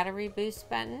our battery boost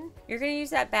button. You're gonna use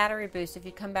that battery boost if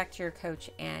you come back to your coach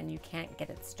and you can't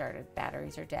get it started,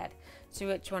 batteries are dead. So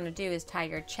what you wanna do is tie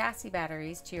your chassis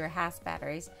batteries to your house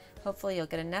batteries. Hopefully you'll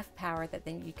get enough power that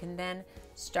then you can then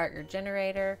start your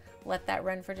generator, let that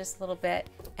run for just a little bit,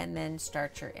 and then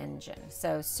start your engine.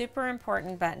 So super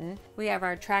important button. We have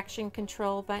our traction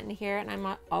control button here, and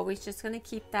I'm always just gonna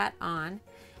keep that on.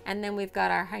 And then we've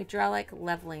got our hydraulic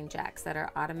leveling jacks that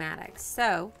are automatic.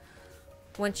 So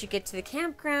once you get to the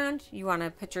campground, you want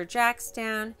to put your jacks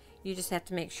down. You just have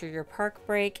to make sure your park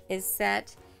brake is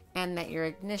set and that your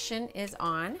ignition is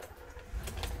on.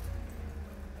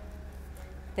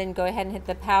 Then go ahead and hit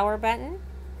the power button,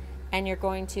 and you're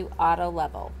going to auto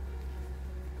level.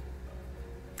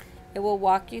 It will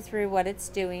walk you through what it's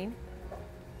doing.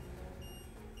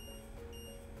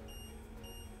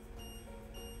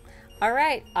 All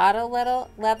right, auto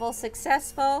level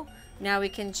successful. Now we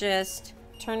can just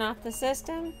turn off the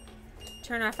system,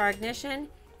 turn off our ignition.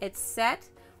 It's set.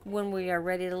 When we are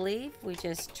ready to leave, we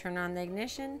just turn on the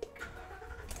ignition,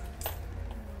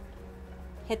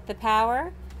 hit the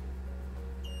power.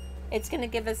 It's going to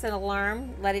give us an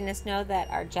alarm letting us know that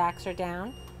our jacks are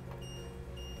down.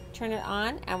 Turn it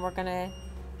on, and we're going to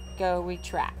go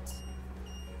retract.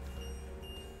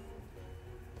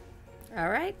 All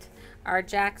right, our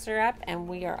jacks are up and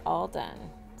we are all done.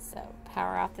 So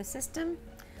power off the system.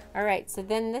 All right, so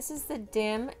then this is the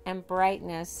dim and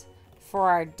brightness for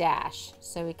our dash.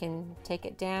 So we can take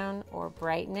it down or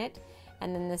brighten it.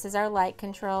 And then this is our light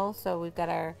control. So we've got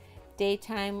our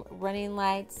daytime running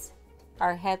lights,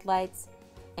 our headlights,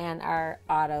 and our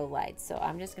auto lights. So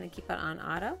I'm just gonna keep it on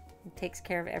auto. It takes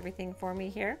care of everything for me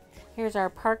here. Here's our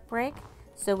park brake.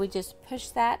 So we just push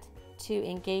that to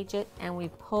engage it, and we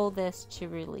pull this to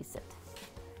release it.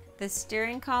 the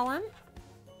steering column,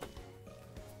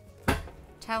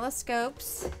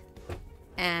 telescopes,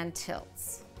 and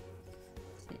tilts.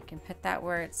 So you can put that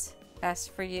where it's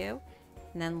best for you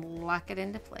and then lock it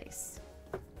into place.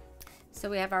 So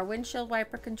we have our windshield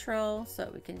wiper control,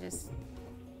 so we can just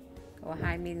go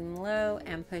high, medium, low,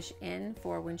 and push in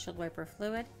for windshield wiper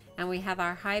fluid. And we have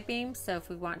our high beams, so if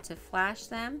we want to flash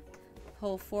them,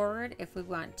 pull forward. If we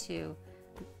want to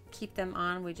keep them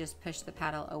on, we just push the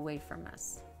paddle away from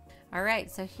us. All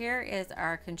right, so here is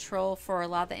our control for a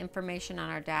lot of the information on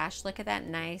our dash. Look at that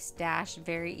nice dash,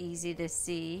 very easy to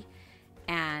see.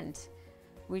 And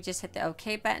we just hit the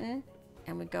OK button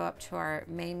and we go up to our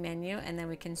main menu, and then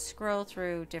we can scroll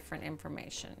through different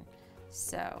information.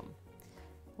 So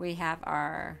we have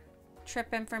our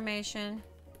trip information,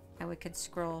 and we could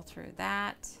scroll through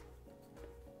that.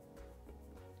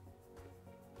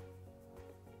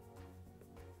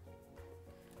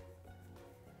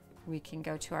 We can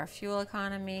go to our fuel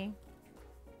economy.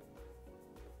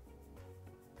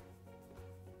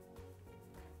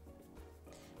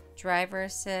 Driver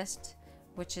assist,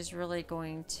 which is really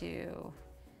going to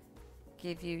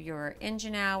give you your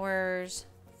engine hours,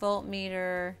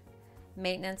 voltmeter,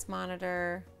 maintenance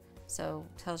monitor, so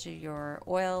tells you your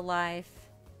oil life.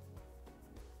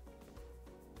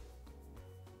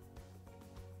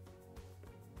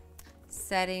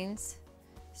 Settings,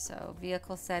 so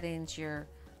vehicle settings, your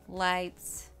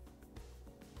lights.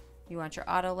 You want your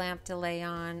auto lamp delay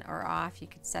on or off, you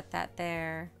could set that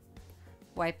there.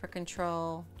 Wiper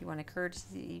control, you want a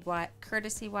courtesy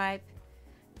wipe.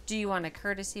 Do you want a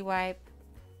courtesy wipe?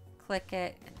 Click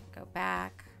it and go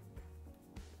back.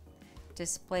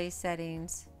 Display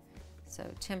settings, so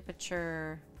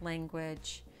temperature,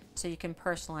 language, so you can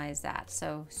personalize that.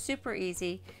 So super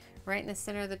easy. Right in the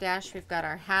center of the dash, we've got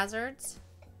our hazards.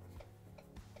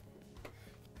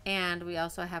 And we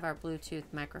also have our Bluetooth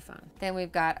microphone. Then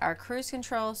we've got our cruise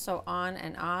control, so on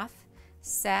and off,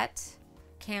 set,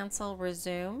 cancel,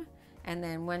 resume. And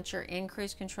then once you're in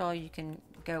cruise control, you can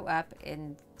go up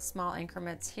in small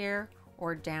increments here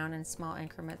or down in small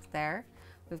increments there.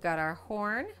 We've got our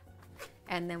horn,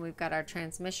 and then we've got our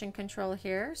transmission control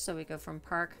here. So we go from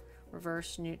park,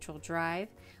 reverse, neutral, drive.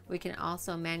 We can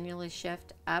also manually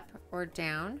shift up or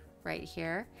down right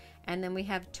here. And then we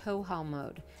have tow haul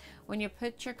mode. When you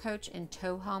put your coach in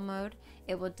tow haul mode,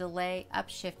 it will delay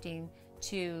upshifting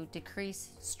to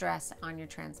decrease stress on your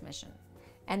transmission.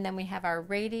 And then we have our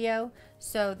radio.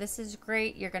 So this is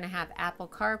great. You're going to have Apple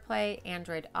CarPlay,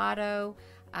 Android Auto,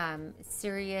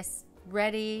 Sirius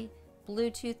Ready,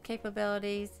 Bluetooth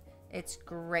capabilities. It's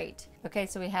great. Okay,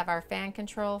 so we have our fan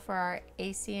control for our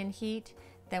AC and heat.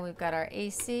 Then we've got our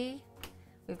AC.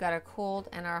 We've got our cold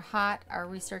and our hot, our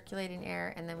recirculating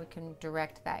air, and then we can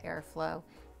direct that airflow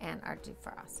and our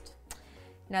defrost.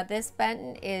 Now this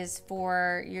button is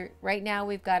for your, right now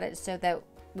we've got it so that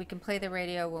we can play the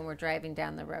radio when we're driving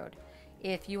down the road.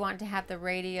 If you want to have the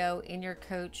radio in your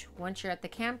coach once you're at the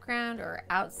campground or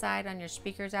outside on your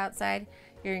speakers outside,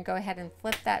 you're gonna go ahead and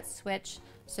flip that switch.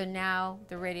 So now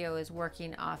the radio is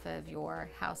working off of your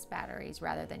house batteries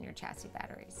rather than your chassis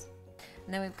batteries.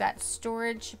 And then we've got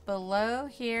storage below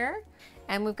here,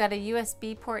 and we've got a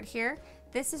USB port here.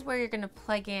 This is where you're going to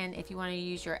plug in if you want to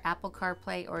use your Apple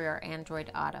CarPlay or your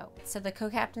Android Auto. So the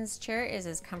co-captain's chair is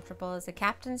as comfortable as a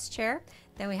captain's chair.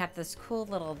 Then we have this cool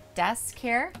little desk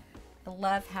here. I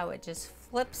love how it just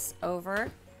flips over.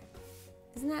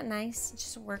 Isn't that nice? It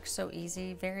just works so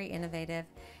easy, very innovative.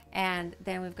 And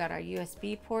then we've got our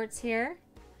USB ports here.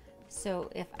 So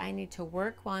if I need to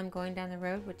work while I'm going down the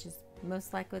road, which is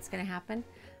most likely what's going to happen,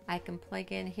 I can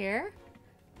plug in here,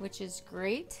 which is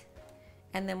great.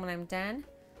 And then when I'm done,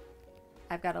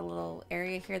 I've got a little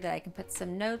area here that I can put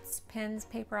some notes, pens,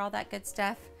 paper, all that good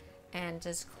stuff, and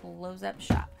just close up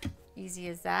shop. Easy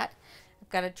as that. I've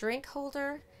got a drink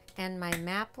holder and my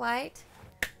map light.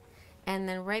 And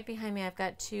then right behind me, I've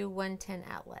got two 110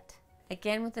 outlet.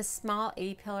 Again, with a small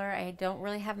A-pillar, I don't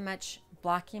really have much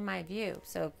blocking my view.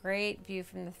 So great view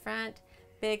from the front,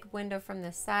 big window from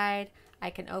the side. I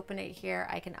can open it here.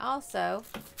 I can also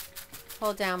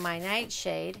pull down my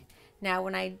nightshade. Now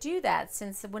when I do that,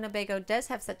 since the Winnebago does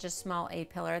have such a small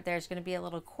A-pillar, there's going to be a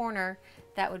little corner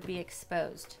that would be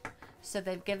exposed. So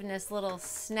they've given us little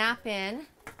snap-in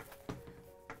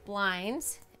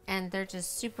blinds, and they're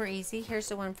just super easy. Here's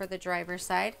the one for the driver's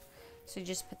side. So you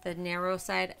just put the narrow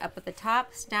side up at the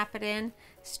top, snap it in,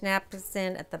 snap this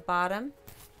in at the bottom,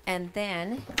 and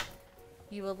then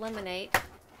you eliminate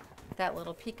that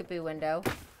little peekaboo window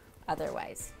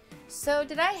otherwise. So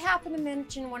did I happen to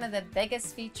mention one of the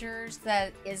biggest features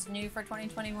that is new for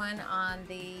 2021 on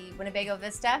the Winnebago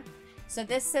Vista? So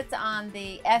this sits on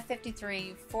the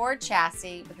F53 Ford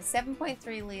chassis with a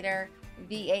 7.3 liter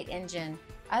V8 engine,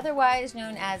 otherwise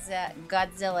known as a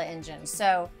Godzilla engine.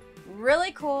 So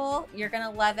really cool. You're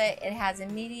gonna love it. It has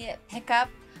immediate pickup.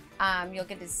 You'll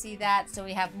get to see that. So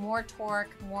we have more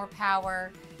torque, more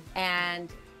power, and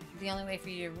the only way for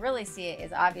you to really see it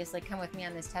is obviously come with me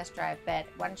on this test drive, but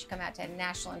why don't you come out to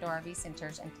National Indoor RV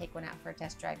Centers and take one out for a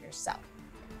test drive yourself.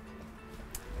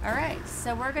 All right,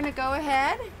 so we're gonna go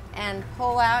ahead and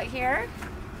pull out here.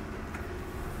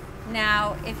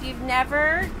 Now, if you've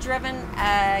never driven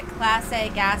a Class A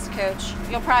gas coach,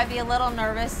 you'll probably be a little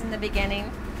nervous in the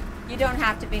beginning. You don't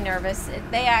have to be nervous.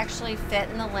 They actually fit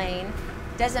in the lane.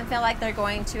 Doesn't feel like they're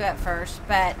going to at first,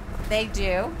 but they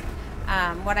do.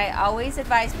 What I always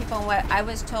advise people, and what I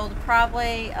was told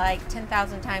probably like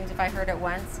 10,000 times if I heard it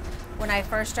once when I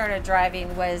first started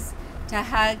driving, was to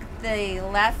hug the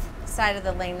left side of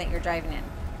the lane that you're driving in.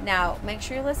 Now, make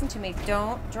sure you listen to me.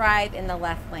 Don't drive in the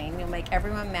left lane. You'll make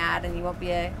everyone mad and you won't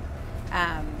be a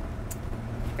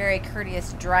very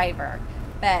courteous driver.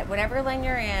 But whatever lane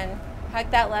you're in,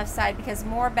 hug that left side, because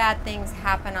more bad things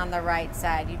happen on the right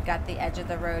side. You've got the edge of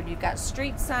the road. You've got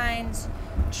street signs,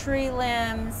 tree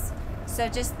limbs. So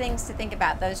just things to think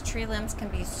about. Those tree limbs can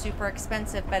be super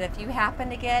expensive, but if you happen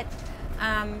to get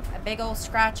a big old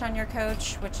scratch on your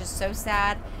coach, which is so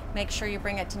sad, make sure you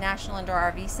bring it to National Indoor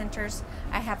RV Centers.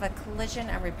 I have a collision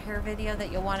and repair video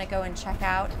that you'll want to go and check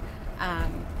out.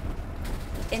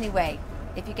 Anyway,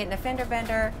 if you get an fender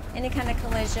bender, any kind of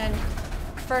collision,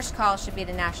 first call should be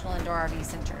to National Indoor RV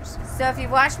Centers. So if you've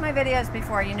watched my videos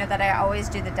before, you know that I always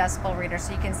do the decibel reader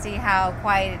so you can see how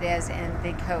quiet it is in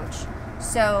the coach.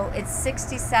 So it's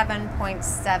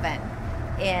 67.7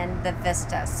 in the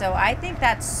Vista. So I think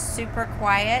that's super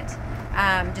quiet,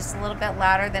 just a little bit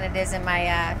louder than it is in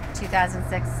my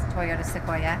 2006 Toyota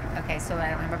Sequoia. Okay, so I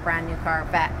don't have a brand new car,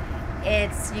 but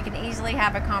you can easily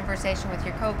have a conversation with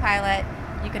your co-pilot.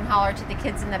 You can holler to the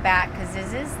kids in the back, because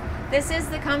this is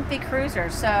the comfy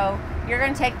cruiser, so you're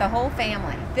going to take the whole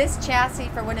family. This chassis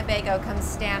for Winnebago comes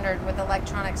standard with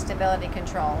electronic stability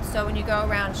control. So when you go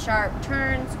around sharp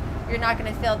turns, you're not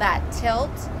going to feel that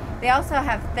tilt. They also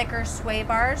have thicker sway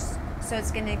bars, so it's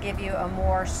going to give you a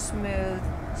more smooth,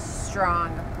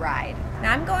 strong ride.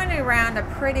 Now I'm going around a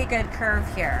pretty good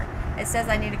curve here. It says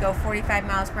I need to go 45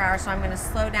 miles per hour, so I'm going to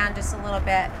slow down just a little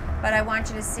bit, but I want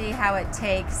you to see how it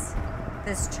takes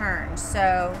this turn.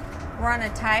 So we're on a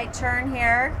tight turn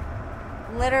here.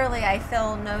 Literally, I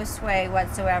feel no sway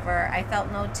whatsoever. I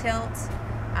felt no tilt.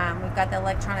 We've got the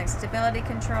electronic stability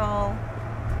control,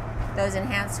 those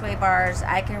enhanced sway bars.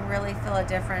 I can really feel a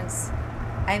difference.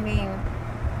 I mean,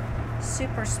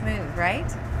 super smooth,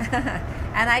 right?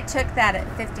 And I took that at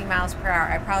 50 miles per hour.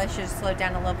 I probably should have slowed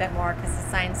down a little bit more because the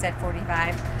sign said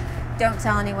 45. Don't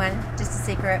tell anyone, just a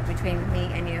secret between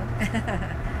me and you.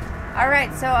 All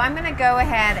right, so I'm gonna go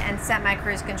ahead and set my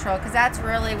cruise control, because that's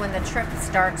really when the trip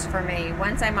starts for me.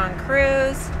 Once I'm on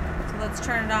cruise, so let's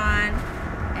turn it on,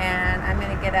 and I'm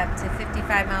gonna get up to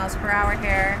 55 miles per hour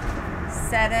here,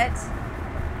 set it.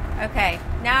 Okay,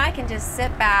 now I can just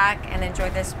sit back and enjoy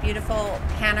this beautiful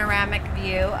panoramic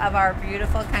view of our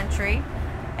beautiful country.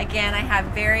 Again, I have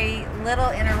very little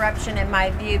interruption in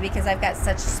my view because I've got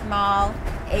such small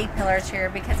A-pillars here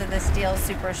because of the steel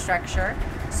superstructure,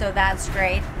 so that's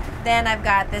great. Then I've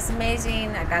got this new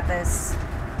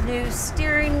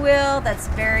steering wheel that's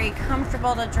very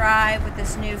comfortable to drive with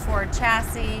this new Ford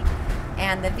chassis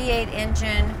and the V8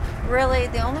 engine. Really,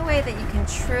 the only way that you can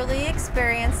truly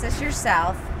experience this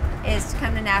yourself is to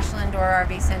come to National Indoor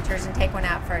RV Centers and take one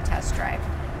out for a test drive.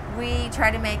 We try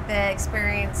to make the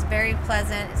experience very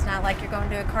pleasant. It's not like you're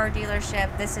going to a car dealership.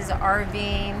 This is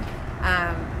RVing.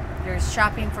 You're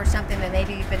shopping for something that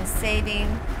maybe you've been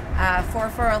saving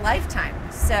for a lifetime.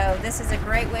 So this is a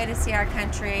great way to see our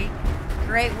country,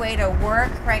 great way to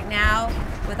work right now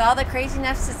with all the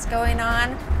craziness that's going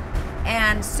on.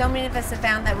 And so many of us have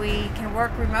found that we can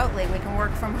work remotely, we can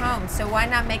work from home. So why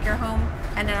not make your home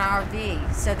an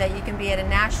RV so that you can be at a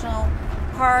national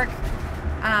park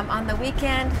on the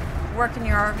weekend, work in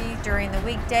your RV during the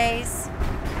weekdays.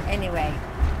 Anyway,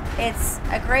 it's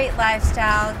a great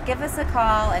lifestyle. Give us a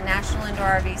call at National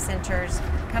Indoor RV Centers.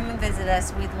 Come and visit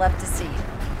us. We'd love to see you.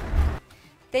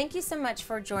 Thank you so much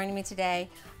for joining me today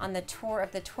on the tour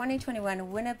of the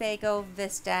 2021 Winnebago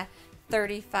Vista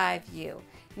 35U.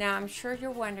 Now, I'm sure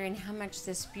you're wondering how much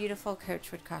this beautiful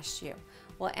coach would cost you.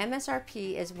 Well,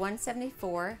 MSRP is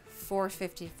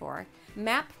 $174,454.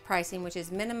 MAP pricing, which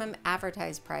is minimum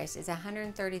advertised price, is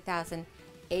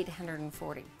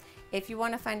 $130,840. If you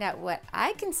want to find out what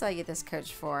I can sell you this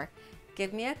coach for,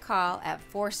 give me a call at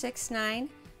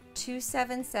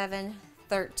 469-277-3500.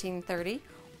 1330,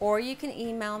 or you can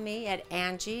email me at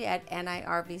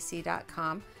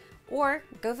Angie@nirvc.com, or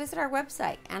go visit our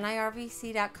website,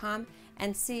 nirvc.com,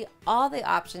 and see all the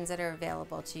options that are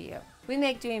available to you. We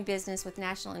make doing business with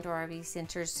National Indoor RV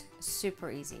Centers super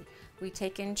easy. We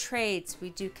take in trades, we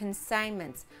do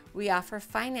consignments, we offer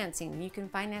financing. You can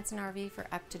finance an RV for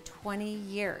up to 20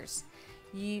 years.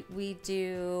 We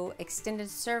do extended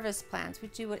service plans. We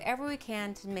do whatever we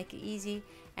can to make it easy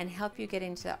and help you get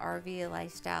into the RV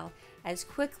lifestyle as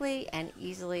quickly and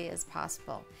easily as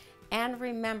possible. And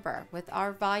remember, with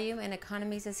our volume and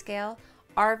economies of scale,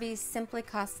 RVs simply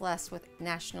cost less with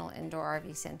National Indoor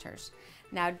RV Centers.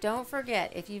 Now don't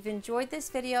forget, if you've enjoyed this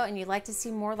video and you'd like to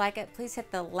see more like it, please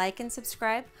hit the like and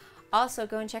subscribe. Also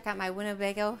go and check out my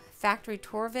Winnebago factory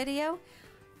tour video,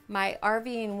 my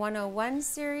RVing 101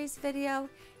 series video,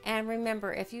 and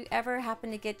remember, if you ever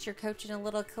happen to get your coach in a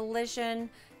little collision,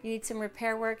 you need some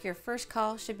repair work, your first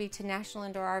call should be to National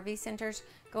Indoor RV Centers.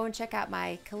 Go and check out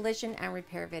my collision and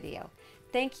repair video.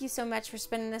 Thank you so much for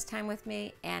spending this time with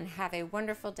me, and have a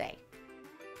wonderful day.